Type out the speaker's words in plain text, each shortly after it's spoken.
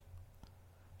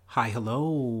Hi, hello.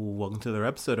 Welcome to another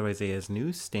episode of Isaiah's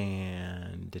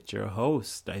Newsstand. It's your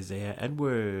host, Isaiah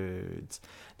Edwards.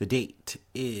 The date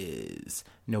is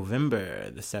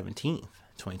November the 17th,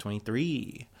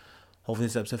 2023. Hopefully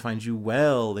this episode finds you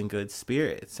well, in good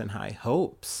spirits and high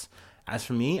hopes. As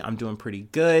for me, I'm doing pretty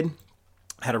good.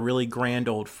 Had a really grand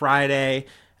old Friday.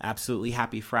 Absolutely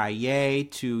happy Friday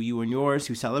to you and yours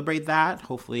who celebrate that.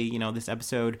 Hopefully, this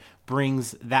episode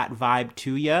brings that vibe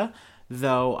to you.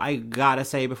 Though I gotta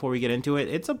say before we get into it,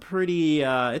 it's a pretty,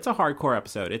 it's a hardcore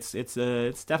episode. It's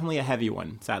definitely a heavy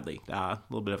one. Sadly, a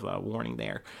little bit of a warning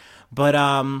there. But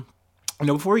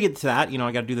before we get to that,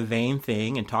 I gotta do the vain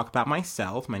thing and talk about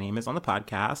myself. My name is on the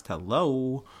podcast.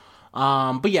 Hello.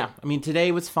 But yeah,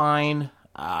 today was fine.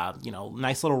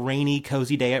 Nice little rainy,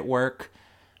 cozy day at work.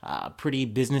 Pretty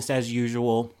business as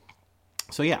usual.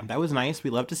 So yeah, that was nice. We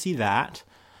love to see that.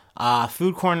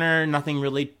 Food corner, nothing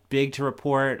really big to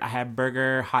report. I had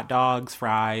burger, hot dogs,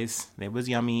 fries. It was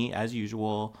yummy as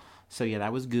usual. So yeah,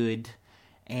 that was good.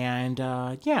 And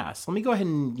so let me go ahead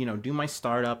and do my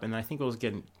startup, and I think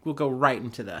we'll go right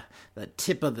into the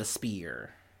tip of the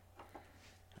spear.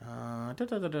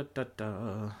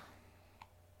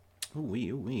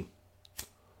 Ooh-wee.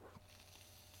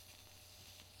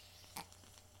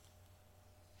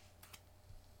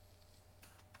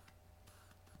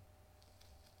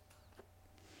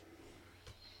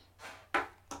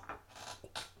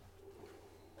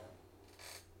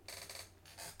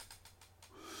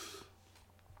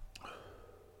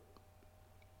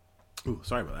 Ooh,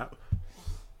 sorry about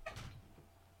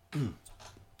that.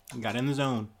 Got in the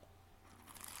zone.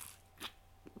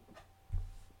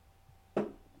 All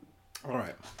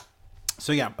right.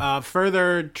 So yeah,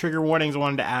 further trigger warnings I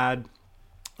wanted to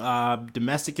add.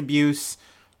 Domestic abuse,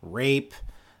 rape,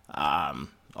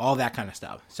 all that kind of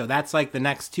stuff. So that's like the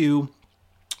next two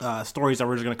stories that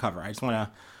we're just going to cover. I just want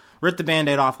to rip the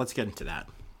Band-Aid off. Let's get into that.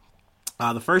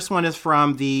 The first one is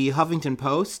from the Huffington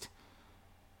Post.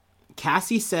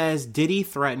 Cassie says Diddy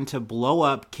threatened to blow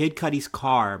up Kid Cudi's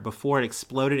car before it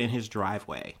exploded in his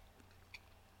driveway.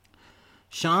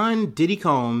 Sean Diddy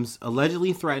Combs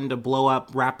allegedly threatened to blow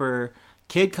up rapper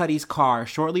Kid Cudi's car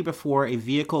shortly before a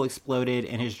vehicle exploded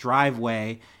in his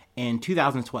driveway in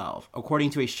 2012, according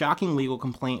to a shocking legal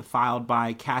complaint filed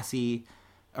by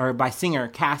singer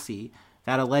Cassie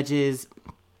that alleges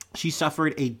she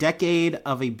suffered a decade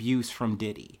of abuse from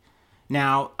Diddy.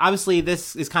 Now, obviously,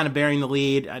 this is kind of bearing the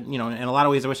lead. In a lot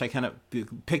of ways, I wish I kind of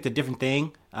picked a different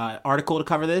article to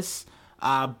cover this.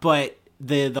 But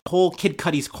the whole Kid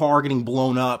Cudi's car getting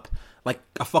blown up like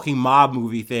a fucking mob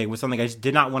movie thing was something I just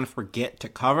did not want to forget to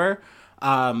cover.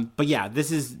 But yeah, this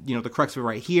is, the crux of it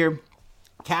right here.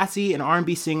 Cassie, an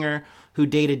R&B singer who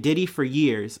dated Diddy for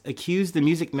years, accused the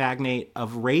music magnate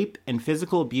of rape and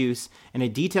physical abuse in a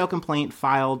detailed complaint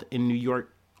filed in New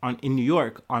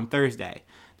York on Thursday.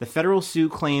 The federal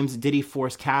suit claims Diddy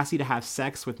forced Cassie to have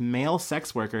sex with male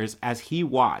sex workers as he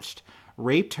watched,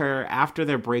 raped her after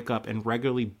their breakup, and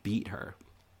regularly beat her.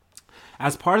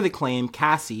 As part of the claim,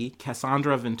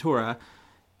 Cassandra Ventura,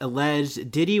 alleged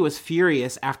Diddy was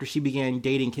furious after she began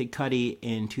dating Kid Cudi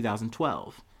in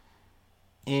 2012.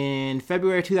 In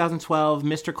February 2012,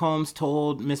 Mr. Combs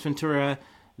told Miss Ventura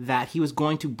that he was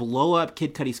going to blow up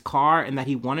Kid Cudi's car and that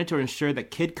he wanted to ensure that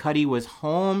Kid Cudi was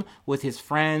home with his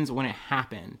friends when it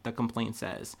happened, the complaint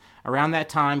says. Around that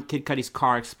time, Kid Cudi's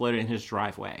car exploded in his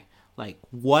driveway. Like,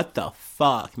 what the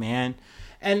fuck, man?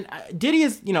 And Diddy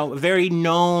is, a very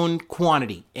known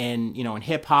quantity in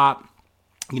hip-hop.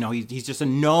 He's just a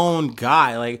known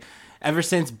guy, like, ever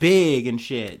since Big and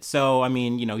shit. So,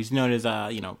 he's known as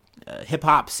a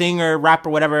hip-hop singer,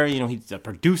 rapper, whatever. He's a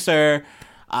producer.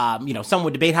 Some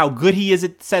would debate how good he is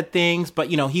at said things, but,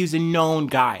 he's a known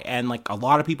guy, and, like, a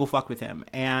lot of people fuck with him.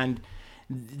 And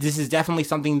this is definitely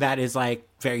something that is, like,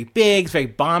 very big, very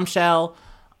bombshell.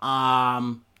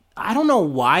 I don't know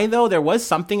why, though. There was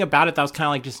something about it that I was kind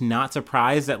of, like, just not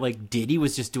surprised that, like, Diddy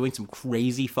was just doing some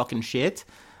crazy fucking shit.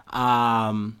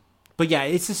 But, yeah,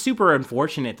 it's just super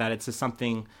unfortunate that it's just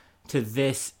something to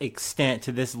this extent,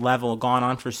 to this level, gone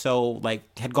on for I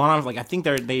think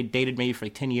they dated maybe for,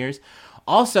 like, 10 years.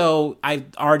 Also, I've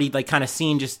already kind of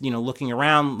seen just, looking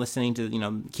around, listening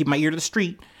to, keep my ear to the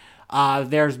street.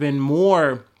 There's been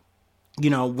more,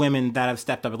 women that have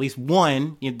stepped up, at least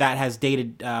one that has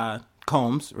dated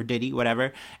Combs or Diddy,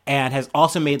 whatever, and has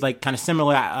also made kind of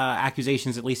similar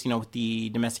accusations, at least, with the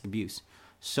domestic abuse.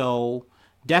 So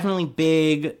definitely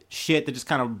big shit that just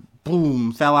kind of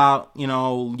boom, fell out,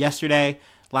 yesterday.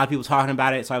 A lot of people talking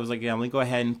about it. So I was like, yeah, let me go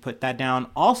ahead and put that down.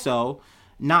 Also,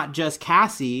 not just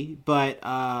Cassie, but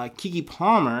Keke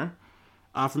Palmer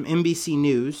From NBC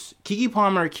News, Keke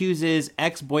Palmer accuses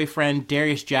ex-boyfriend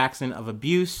Darius Jackson of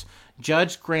abuse.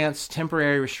 Judge grants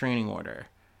temporary restraining order.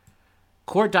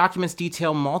 Court documents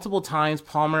detail multiple times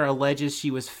Palmer alleges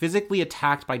she was physically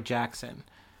attacked by Jackson.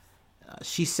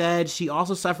 She said she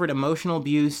also suffered emotional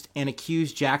abuse and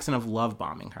accused Jackson of love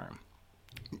bombing her.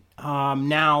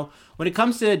 Now, when it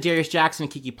comes to Darius Jackson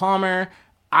and Keke Palmer,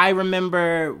 I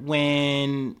remember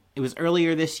when it was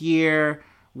earlier this year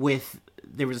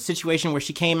there was a situation where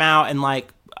she came out and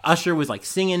like Usher was like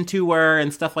singing to her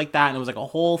and stuff like that, and it was like a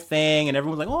whole thing, and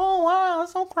everyone was like, oh wow,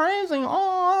 that's so crazy,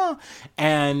 oh.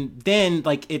 And then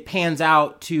like it pans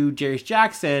out to Darius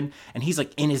Jackson, and he's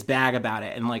like in his bag about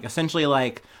it, and like essentially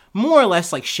like more or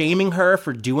less like shaming her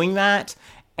for doing that.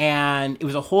 And it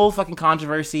was a whole fucking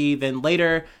controversy. Then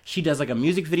later, she does like a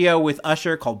music video with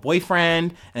Usher called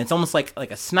Boyfriend. And it's almost like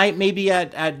a snipe maybe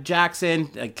at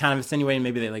Jackson, like kind of insinuating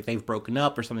maybe they've broken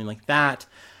up or something like that.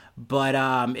 But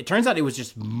it turns out it was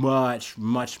just much,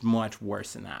 much, much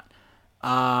worse than that.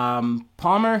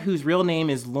 Palmer, whose real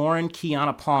name is Lauren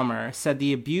Kiana Palmer, said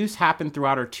the abuse happened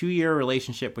throughout her 2-year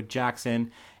relationship with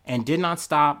Jackson and did not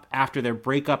stop after their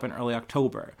breakup in early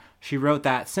October. She wrote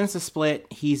that since the split,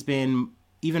 he's been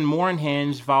even more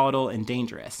unhinged, volatile, and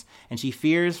dangerous, and she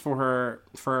fears for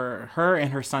her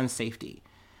and her son's safety.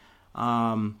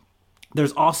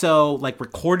 There's also like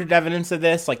recorded evidence of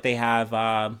this, like they have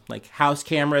like house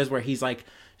cameras where he's like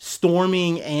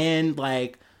storming in,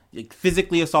 like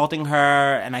physically assaulting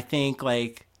her, and I think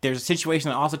like there's a situation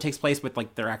that also takes place with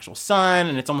like their actual son,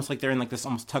 and it's almost like they're in like this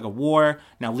almost tug of war.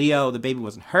 Now Leo, the baby,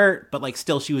 wasn't hurt, but like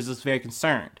still she was just very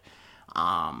concerned.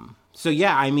 So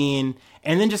yeah, I mean,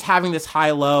 and then just having this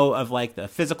high-low of like the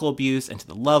physical abuse into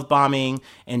the love bombing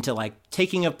into like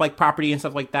taking up like property and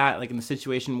stuff like that. Like in the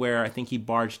situation where I think he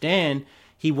barged in,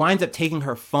 he winds up taking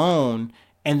her phone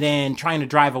and then trying to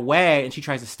drive away, and she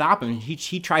tries to stop him, and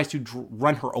he tries to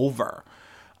run her over.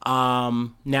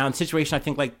 Now in that situation, I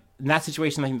think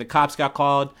the cops got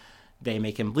called. They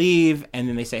make him leave, and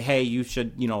then they say, hey, you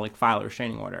should, like file a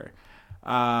restraining order.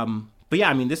 But yeah,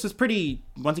 I mean, this was pretty,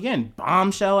 once again,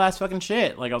 bombshell-ass fucking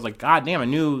shit. Like, I was like, God damn, I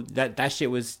knew that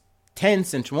shit was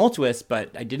tense and tumultuous, but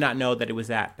I did not know that it was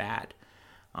that bad.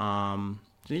 And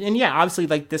yeah, obviously,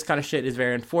 like, this kind of shit is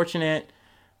very unfortunate.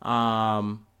 I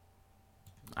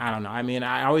don't know. I mean,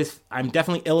 I'm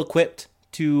definitely ill-equipped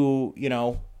to,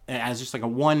 as just like a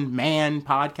one-man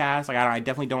podcast. Like, I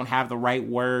definitely don't have the right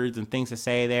words and things to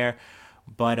say there.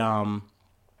 But,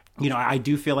 I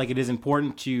do feel like it is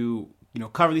important to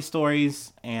cover these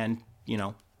stories and,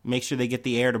 make sure they get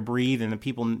the air to breathe and the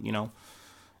people, know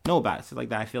about it. So like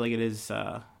that, I feel like it is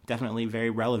definitely very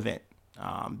relevant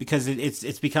because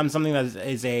it's become something that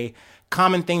is a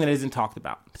common thing that isn't talked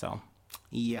about. So,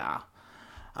 yeah.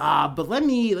 But let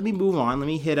me move on. Let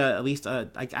me hit I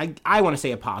want to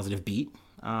say a positive beat,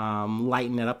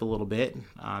 lighten it up a little bit.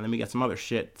 Then we got some other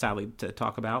shit, sadly, to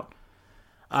talk about.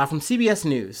 From CBS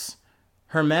News,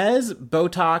 Hermes,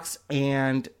 Botox,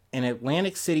 and an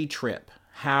Atlantic City trip,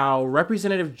 how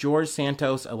Representative George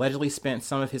Santos allegedly spent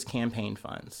some of his campaign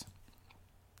funds.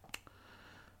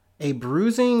 A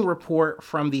bruising report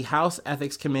from the House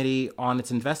Ethics Committee on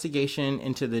its investigation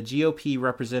into the GOP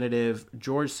Representative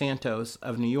George Santos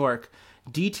of New York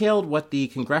detailed what the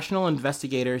congressional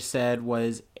investigators said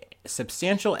was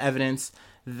substantial evidence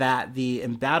that the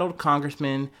embattled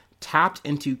congressman tapped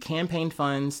into campaign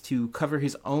funds to cover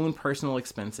his own personal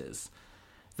expenses.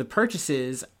 The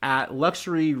purchases at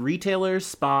luxury retailers,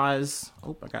 spas,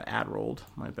 I got ad rolled,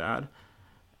 my bad,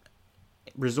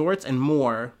 resorts, and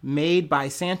more, made by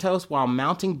Santos while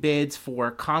mounting bids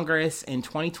for Congress in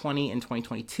 2020 and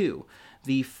 2022,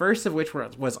 the first of which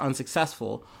was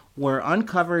unsuccessful, were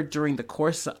uncovered during the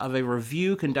course of a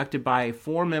review conducted by a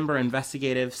 4-member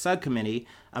investigative subcommittee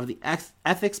of the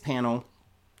ethics panel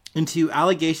into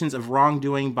allegations of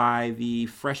wrongdoing by the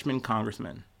freshman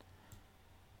congressman.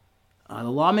 The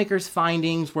lawmakers'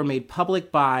 findings were made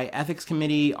public by Ethics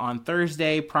Committee on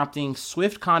Thursday, prompting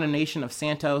swift condemnation of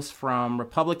Santos from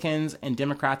Republicans and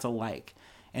Democrats alike,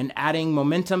 and adding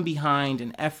momentum behind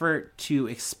an effort to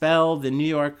expel the New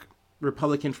York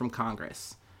Republican from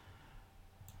Congress.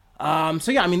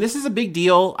 So yeah, I mean, this is a big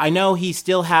deal. I know he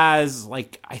still has,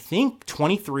 I think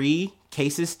 23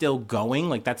 cases still going.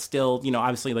 That's still,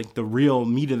 obviously, the real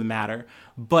meat of the matter.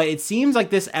 But it seems like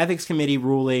this Ethics Committee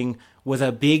ruling was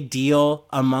a big deal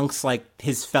amongst,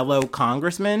 his fellow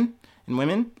congressmen and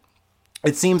women.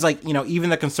 It seems like,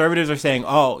 even the conservatives are saying,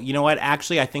 oh, you know what?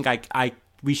 Actually, I think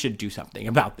we should do something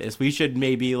about this. We should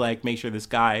maybe, make sure this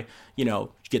guy,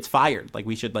 gets fired.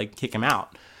 We should, kick him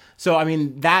out. So, I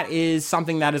mean, that is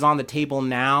something that is on the table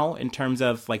now in terms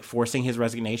of like forcing his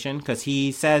resignation, because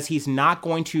he says he's not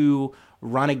going to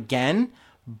run again,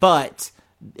 but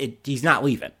he's not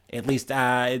leaving. At least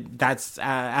that's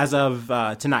as of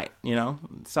tonight, you know?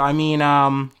 So, I mean,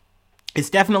 it's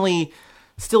definitely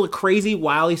still a crazy,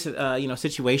 wily,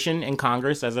 situation in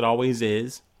Congress, as it always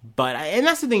is. But, and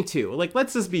that's the thing too, like,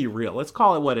 let's just be real. Let's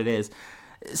call it what it is.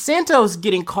 Santos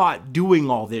getting caught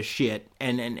doing all this shit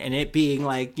and it being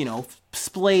like,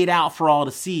 splayed out for all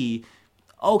to see.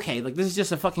 Okay, like, this is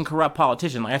just a fucking corrupt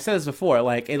politician. Like I said this before,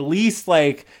 like, at least,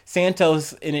 like,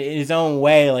 Santos in his own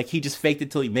way, like, he just faked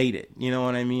it till he made it. You know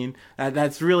what I mean?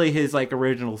 That's really his, like,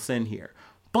 original sin here.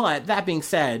 But that being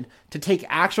said, to take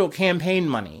actual campaign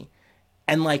money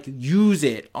and like use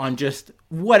it on just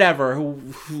whatever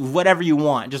you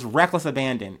want, just reckless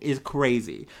abandon, is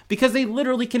crazy. Because they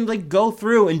literally can like go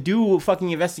through and do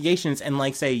fucking investigations and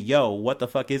like say, yo, what the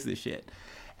fuck is this shit?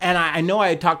 And I know I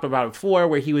had talked about it before,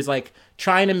 where he was like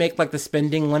trying to make like the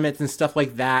spending limits and stuff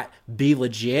like that be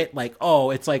legit. Like,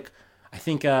 oh, it's like, I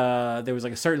think there was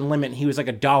like a certain limit and he was like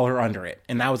 $1 under it.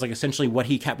 And that was like essentially what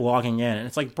he kept logging in. And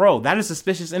it's like, bro, that is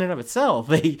suspicious in and of itself.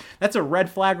 Like, that's a red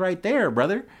flag right there,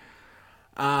 brother.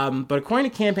 But according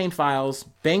to campaign files,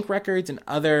 bank records, and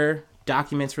other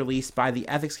documents released by the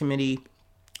Ethics Committee,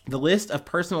 the list of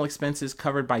personal expenses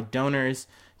covered by donors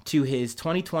to his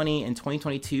 2020 and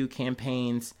 2022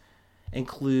 campaigns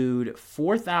include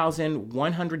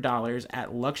 $4,100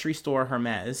 at luxury store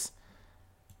Hermes,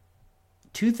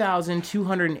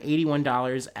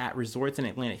 $2,281 at resorts in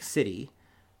Atlantic City,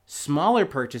 smaller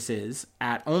purchases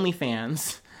at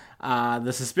OnlyFans,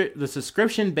 the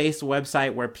subscription-based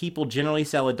website where people generally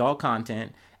sell adult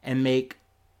content, and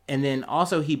then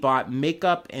also he bought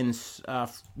makeup and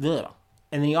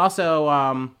then he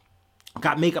also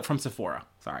got makeup from Sephora.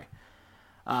 Sorry,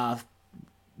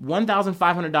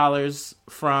 $1,500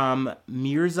 from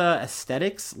Mirza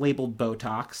Aesthetics labeled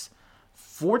Botox,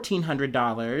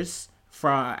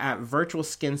 $1,400 at Virtual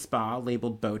Skin Spa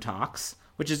labeled Botox,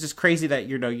 which is just crazy that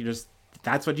you just.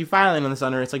 That's what you filing on this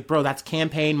under. It's like, bro, that's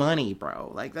campaign money,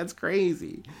 bro. Like, that's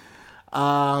crazy.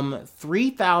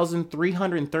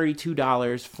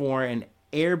 $3,332 for an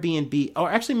Airbnb.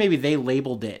 Or actually, maybe they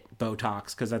labeled it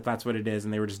Botox because that's what it is,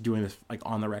 and they were just doing this like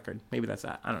on the record. Maybe that's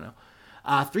that. I don't know.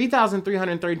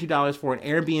 $3,332 for an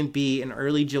Airbnb in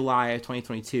early July of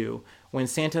 2022 when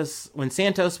Santos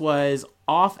was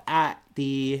off at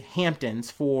the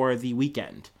Hamptons for the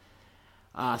weekend.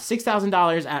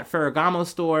 $6,000 at Ferragamo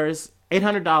stores,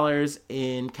 $800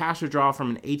 in cash withdrawal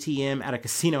from an ATM at a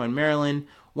casino in Maryland,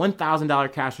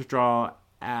 $1,000 cash withdrawal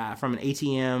from an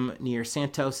ATM near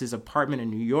Santos's apartment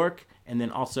in New York, and then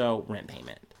also rent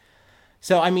payment.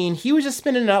 So, I mean, he was just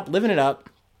spinning it up, living it up.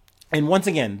 And once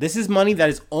again, this is money that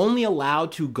is only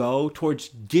allowed to go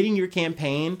towards getting your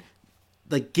campaign,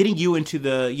 like getting you into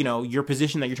the, your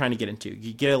position that you're trying to get into.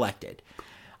 You get elected.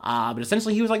 But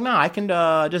essentially he was like, nah, I can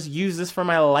just use this for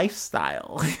my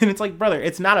lifestyle. And it's like, brother,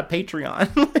 it's not a Patreon.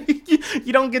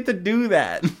 You don't get to do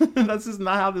that. That's just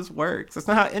not how this works. That's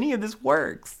not how any of this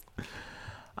works.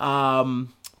 But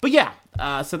yeah,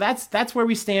 so that's where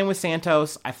we stand with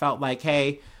Santos. I felt like,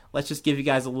 hey, let's just give you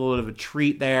guys a little bit of a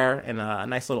treat there and a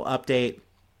nice little update.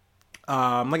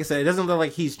 Like I said, it doesn't look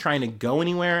like he's trying to go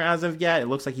anywhere as of yet. It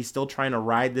looks like he's still trying to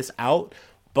ride this out.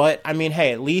 But, I mean,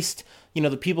 hey, at least,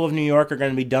 the people of New York are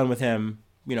going to be done with him,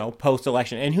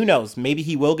 post-election. And who knows? Maybe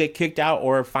he will get kicked out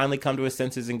or finally come to his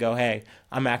senses and go, hey,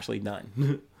 I'm actually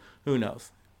done. Who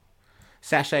knows?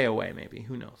 Sashay away, maybe.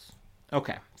 Who knows?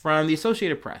 Okay. From the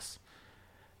Associated Press.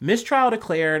 Mistrial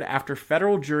declared after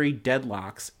federal jury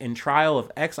deadlocks in trial of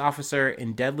ex-officer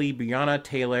in deadly Breonna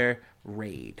Taylor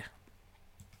raid.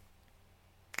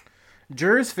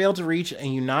 Jurors failed to reach a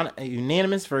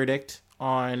unanimous verdict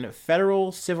on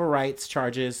federal civil rights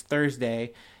charges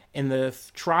Thursday in the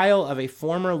trial of a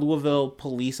former Louisville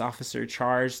police officer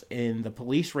charged in the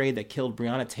police raid that killed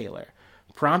Breonna Taylor,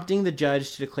 prompting the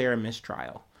judge to declare a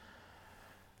mistrial.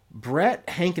 Brett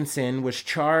Hankison was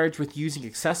charged with using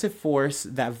excessive force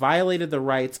that violated the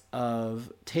rights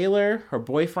of Taylor, her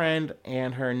boyfriend,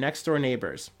 and her next-door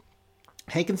neighbors.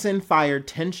 Hankison fired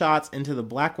 10 shots into the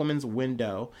black woman's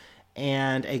window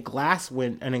and a glass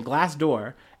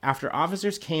door after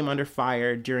officers came under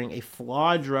fire during a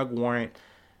flawed drug warrant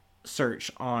search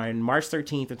on March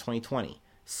 13th of 2020.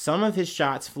 Some of his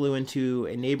shots flew into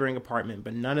a neighboring apartment,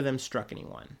 but none of them struck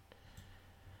anyone.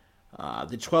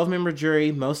 The 12-member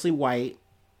jury, mostly white,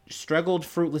 struggled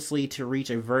fruitlessly to reach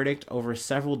a verdict over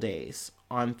several days.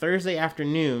 On Thursday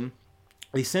afternoon,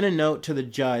 they sent a note to the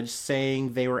judge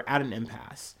saying they were at an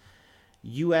impasse.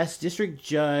 U.S. District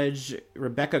Judge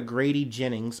Rebecca Grady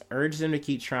Jennings urged them to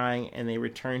keep trying, and they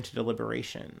returned to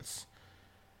deliberations.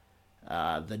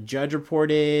 The judge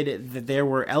reported that there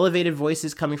were elevated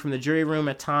voices coming from the jury room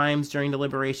at times during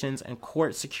deliberations, and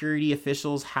court security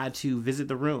officials had to visit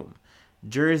the room.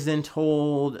 Jurors then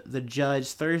told the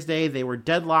judge Thursday they were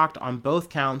deadlocked on both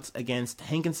counts against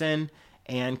Hankison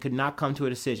and could not come to a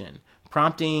decision,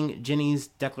 prompting Jennings'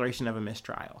 declaration of a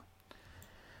mistrial.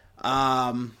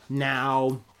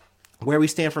 Now, where we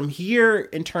stand from here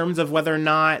in terms of whether or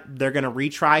not they're going to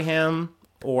retry him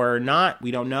or not,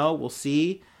 we don't know. We'll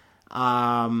see.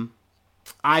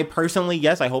 I personally,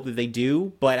 yes, I hope that they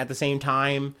do, but at the same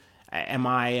time, am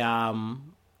I,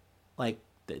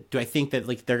 do I think that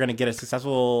like they're going to get a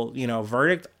successful,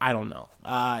 verdict? I don't know.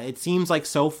 It seems like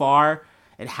so far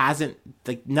it hasn't,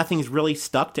 like nothing's really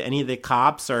stuck to any of the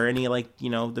cops or any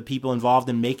the people involved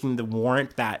in making the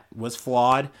warrant that was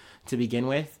flawed to begin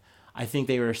with. I think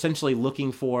they were essentially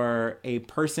looking for a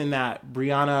person that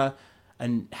Brianna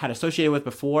and had associated with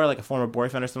before, like a former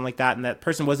boyfriend or something like that, and that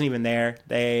person wasn't even there.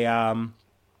 They,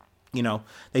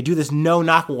 they do this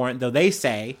no-knock warrant, though they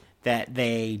say that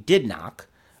they did knock,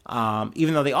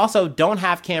 even though they also don't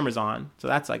have cameras on, so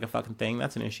that's like a fucking thing.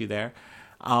 That's an issue there.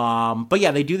 But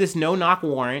yeah, they do this no-knock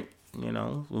warrant,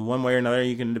 one way or another,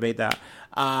 you can debate that.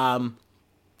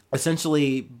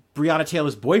 Essentially, Breonna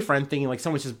Taylor's boyfriend, thinking like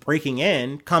someone's just breaking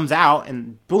in, comes out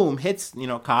and boom, hits,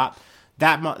 cop.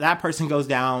 That person goes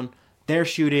down. They're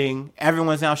shooting.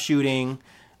 Everyone's now shooting.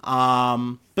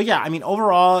 But yeah, I mean,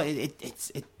 overall,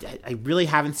 I really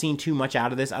haven't seen too much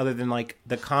out of this other than like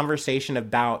the conversation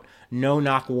about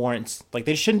no-knock warrants. Like,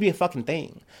 they shouldn't be a fucking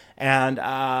thing. And,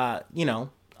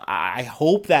 I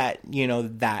hope that,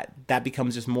 that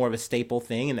becomes just more of a staple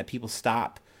thing and that people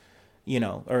stop,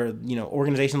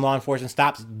 organization, law enforcement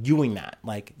stops doing that.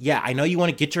 Like, yeah, I know you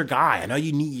want to get your guy. I know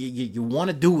you want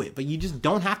to do it, but you just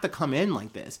don't have to come in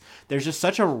like this. There's just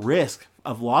such a risk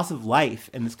of loss of life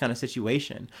in this kind of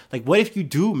situation. Like, what if you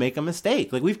do make a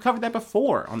mistake? Like, we've covered that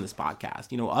before on this podcast,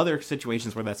 other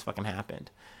situations where that's fucking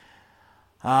happened.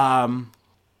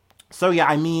 So yeah,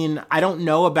 I mean, I don't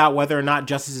know about whether or not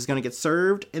justice is going to get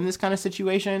served in this kind of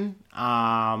situation.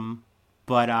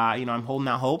 But I'm holding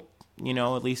out hope.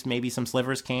 At least maybe some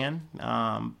slivers can.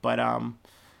 Yeah,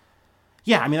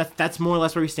 I mean, that's more or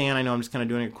less where we stand. I know I'm just kind of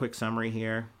doing a quick summary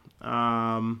here.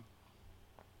 But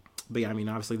yeah, I mean,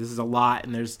 obviously this is a lot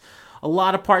and there's a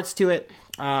lot of parts to it.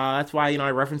 That's why,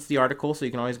 I referenced the article, so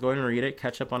you can always go and read it,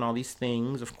 catch up on all these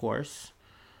things, of course.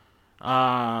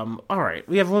 All right,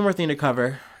 we have one more thing to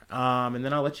cover, and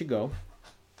then I'll let you go.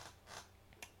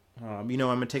 I'm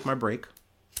going to take my break.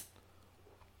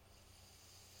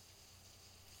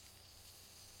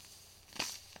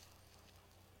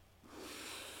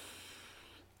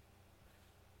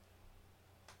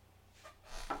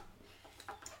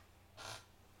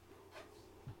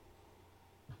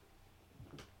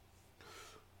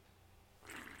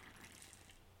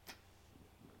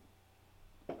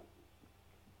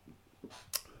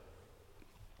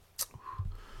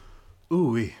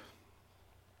 Ooh-wee.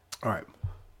 All right.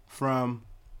 From,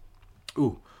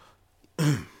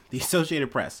 the Associated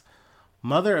Press.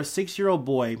 Mother of 6-year-old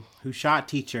boy who shot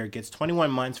teacher gets 21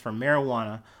 months for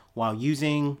marijuana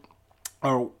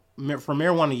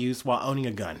marijuana use while owning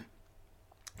a gun.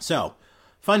 So,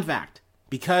 fun fact,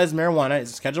 because marijuana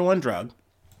is a Schedule 1 drug,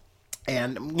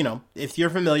 and, if you're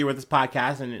familiar with this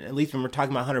podcast, and at least when we're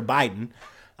talking about Hunter Biden,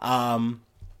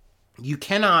 you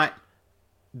cannot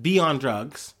be on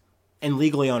drugs and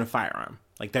legally own a firearm.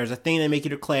 Like, there's a thing they make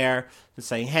you declare to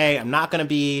say, hey, I'm not going to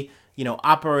be,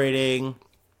 operating,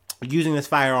 using this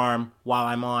firearm while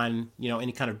I'm on,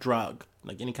 any kind of drug,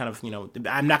 like any kind of,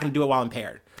 I'm not going to do it while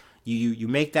impaired. You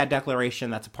make that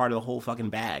declaration. That's a part of the whole fucking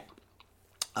bag.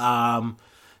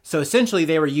 So essentially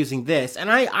they were using this, and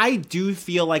I do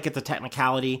feel like it's a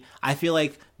technicality. I feel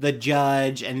like the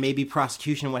judge and maybe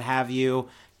prosecution, what have you,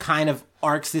 kind of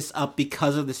arcs this up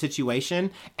because of the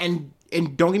situation. And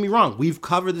don't get me wrong, we've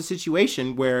covered the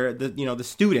situation where the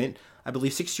student, I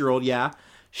believe 6-year-old,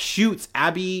 shoots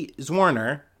Abby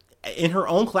Zwerner in her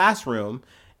own classroom.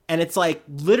 And it's like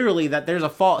literally that there's a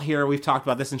fault here. We've talked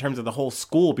about this in terms of the whole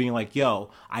school being like, yo,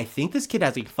 I think this kid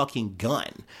has a fucking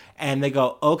gun. And they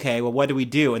go, okay, well, what do we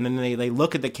do? And then they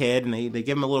look at the kid and they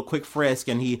give him a little quick frisk,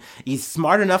 and he's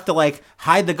smart enough to like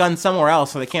hide the gun somewhere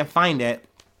else so they can't find it.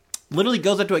 Literally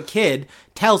goes up to a kid,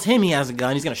 tells him he has a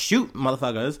gun, he's gonna shoot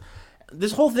motherfuckers.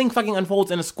 This whole thing fucking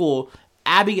unfolds in a school.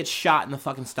 Abby gets shot in the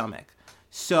fucking stomach.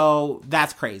 So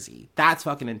that's crazy. That's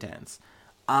fucking intense.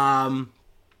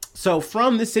 So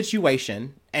from this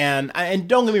situation, and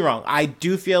don't get me wrong, I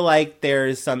do feel like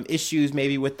there's some issues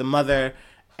maybe with the mother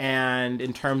and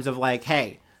in terms of like,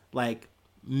 hey, like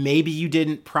maybe you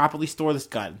didn't properly store this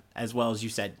gun as well as you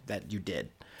said that you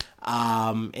did.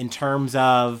 In terms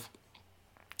of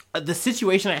the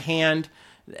situation at hand,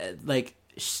 like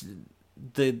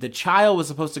the child was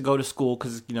supposed to go to school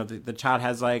because, you know, the child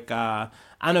has like, I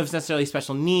don't know if it's necessarily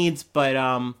special needs,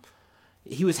 but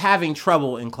he was having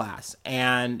trouble in class.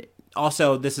 And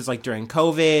also this is like during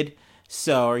COVID.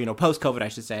 So, or, you know, post-COVID, I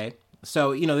should say.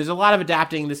 So, you know, there's a lot of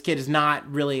adapting. This kid is not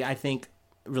really, I think,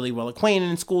 really well acquainted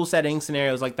in school settings,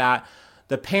 scenarios like that.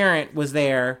 The parent was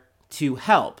there to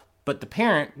help, but the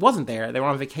parent wasn't there. They were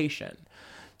on vacation.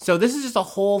 So this is just a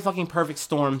whole fucking perfect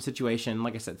storm situation.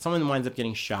 Like I said, someone winds up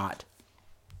getting shot.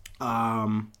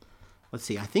 Let's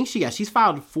see. I think she's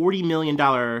filed a $40 million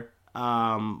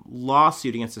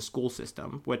lawsuit against the school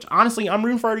system, which honestly, I'm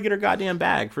rooting for her to get her goddamn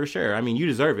bag for sure. I mean, you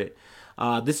deserve it.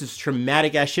 This is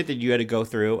traumatic ass shit that you had to go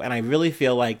through, and I really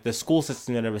feel like the school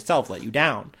system in and of itself let you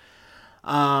down.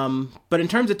 But in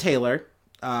terms of Taylor,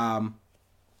 Taylor,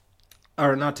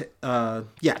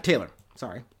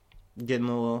 sorry, getting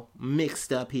a little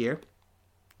mixed up here.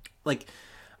 Like,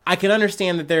 I can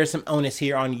understand that there's some onus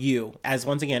here on you as,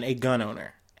 once again, a gun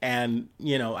owner. And,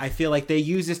 you know, I feel like they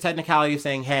use this technicality of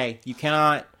saying, hey, you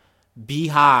cannot be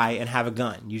high and have a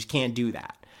gun. You just can't do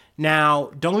that.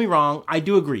 Now, don't get me wrong, I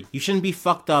do agree. You shouldn't be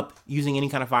fucked up using any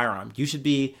kind of firearm. You should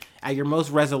be at your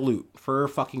most resolute, for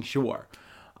fucking sure.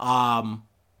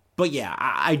 But yeah,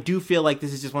 I do feel like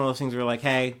this is just one of those things where like,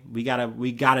 hey, we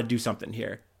gotta do something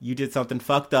here. You did something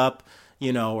fucked up,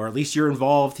 you know, or at least you're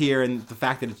involved here in the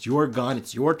fact that it's your gun,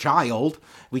 it's your child.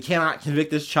 We cannot convict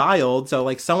this child. So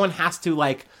like someone has to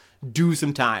like do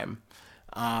some time.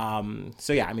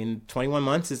 So yeah, I mean, 21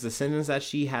 months is the sentence that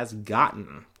she has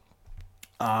gotten.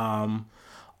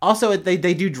 Also, they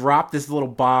do drop this little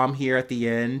bomb here at the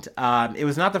end. It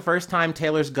was not the first time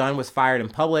Taylor's gun was fired in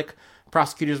public.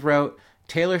 Prosecutors wrote,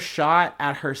 Taylor shot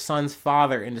at her son's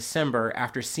father in December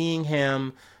after seeing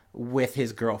him with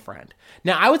his girlfriend.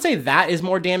 Now, I would say that is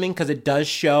more damning because it does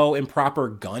show improper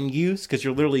gun use because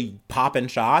you're literally popping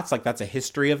shots. Like, that's a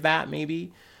history of that,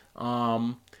 maybe.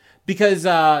 Because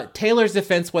Taylor's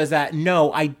defense was that,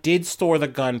 no, I did store the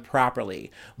gun properly.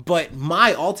 But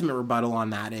my ultimate rebuttal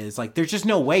on that is, like, there's just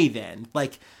no way then.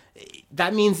 Like,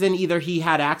 that means then either he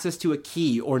had access to a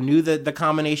key or knew the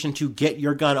combination to get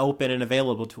your gun open and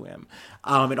available to him.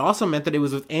 It also meant that it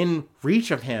was within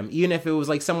reach of him. Even if it was,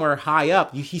 like, somewhere high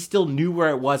up, he still knew where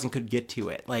it was and could get to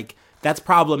it. Like, that's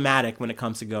problematic when it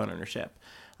comes to gun ownership.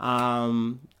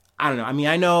 I don't know. I mean,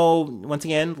 I know, once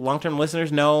again, long-term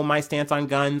listeners know my stance on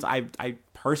guns. I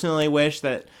personally wish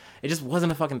that it just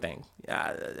wasn't a fucking thing.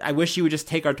 I wish you would just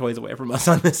take our toys away from us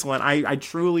on this one. I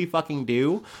truly fucking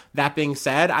do. That being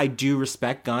said, I do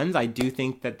respect guns. I do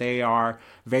think that they are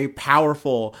very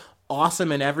powerful,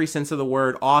 awesome in every sense of the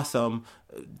word, awesome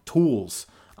tools.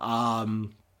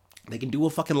 They can do a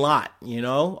fucking lot, you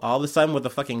know? All of a sudden with a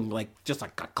fucking, like, just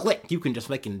like a click, you can just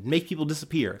fucking make people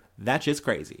disappear. That shit's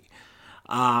crazy.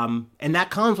 And that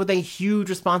comes with a huge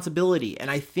responsibility. And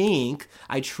I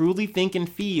truly think and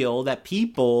feel that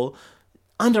people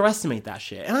underestimate that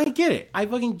shit. And I get it. I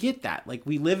fucking get that. Like,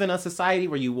 we live in a society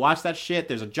where you watch that shit.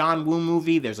 There's a John Woo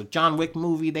movie. There's a John Wick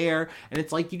movie there. And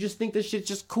it's like, you just think this shit's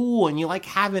just cool. And you like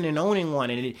having and owning one.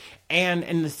 And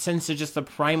in the sense of just the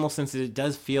primal sense that it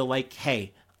does feel like,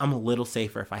 hey, I'm a little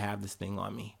safer if I have this thing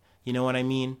on me. You know what I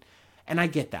mean? And I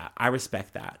get that. I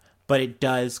respect that. But it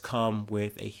does come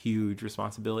with a huge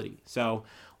responsibility. So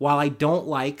while I don't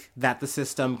like that the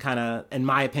system kind of, in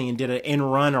my opinion, did an in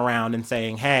run around and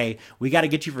saying, hey, we got to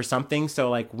get you for something. So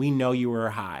like, we know you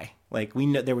were high. Like, we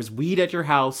know there was weed at your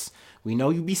house. We know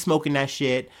you be smoking that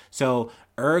shit. So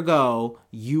ergo,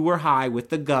 you were high with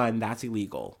the gun. That's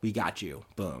illegal. We got you.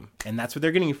 Boom. And that's what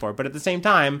they're getting you for. But at the same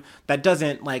time, that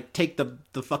doesn't like take the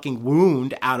fucking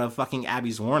wound out of fucking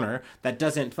Abby's Warner. That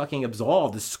doesn't fucking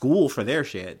absolve the school for their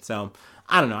shit. So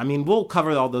I don't know. I mean, we'll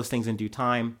cover all those things in due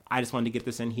time. I just wanted to get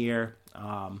this in here.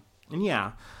 And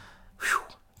yeah, whew,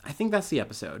 I think that's the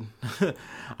episode.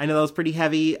 I know that was pretty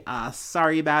heavy.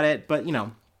 Sorry about it, but you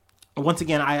know, once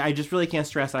again, I just really can't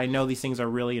stress that I know these things are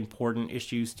really important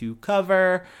issues to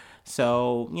cover.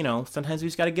 So, you know, sometimes we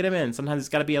just got to get them in. Sometimes it's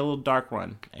got to be a little dark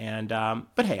one. And,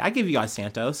 but hey, I give you guys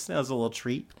Santos. That was a little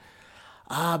treat.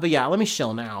 But yeah, let me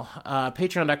chill now.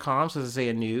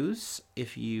 Patreon.com/Isaiah News.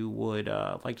 If you would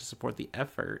like to support the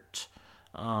effort.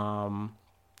 Do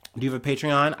you have a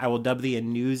Patreon? I will dub thee a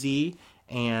newsie.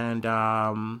 And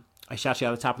I shout you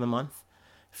out at the top of the month.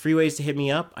 Free ways to hit me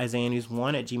up.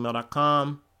 IsaiahNews1 at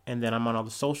gmail.com. And then I'm on all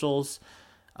the socials.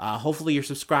 Hopefully you're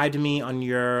subscribed to me on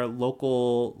your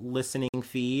local listening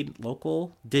feed.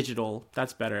 Local? Digital.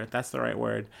 That's better. That's the right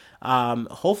word.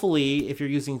 Hopefully, if you're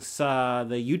using the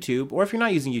YouTube, or if you're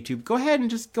not using YouTube, go ahead and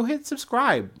just go ahead and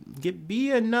subscribe.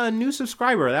 Be a new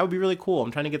subscriber. That would be really cool.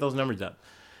 I'm trying to get those numbers up.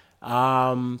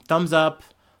 Thumbs up,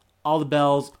 all the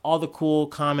bells, all the cool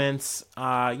comments.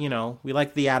 We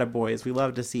like the attaboys. We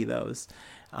love to see those.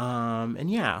 And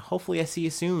yeah, hopefully I see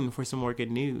you soon for some more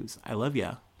good news. I love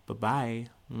ya. Bye-bye.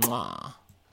 Mwah.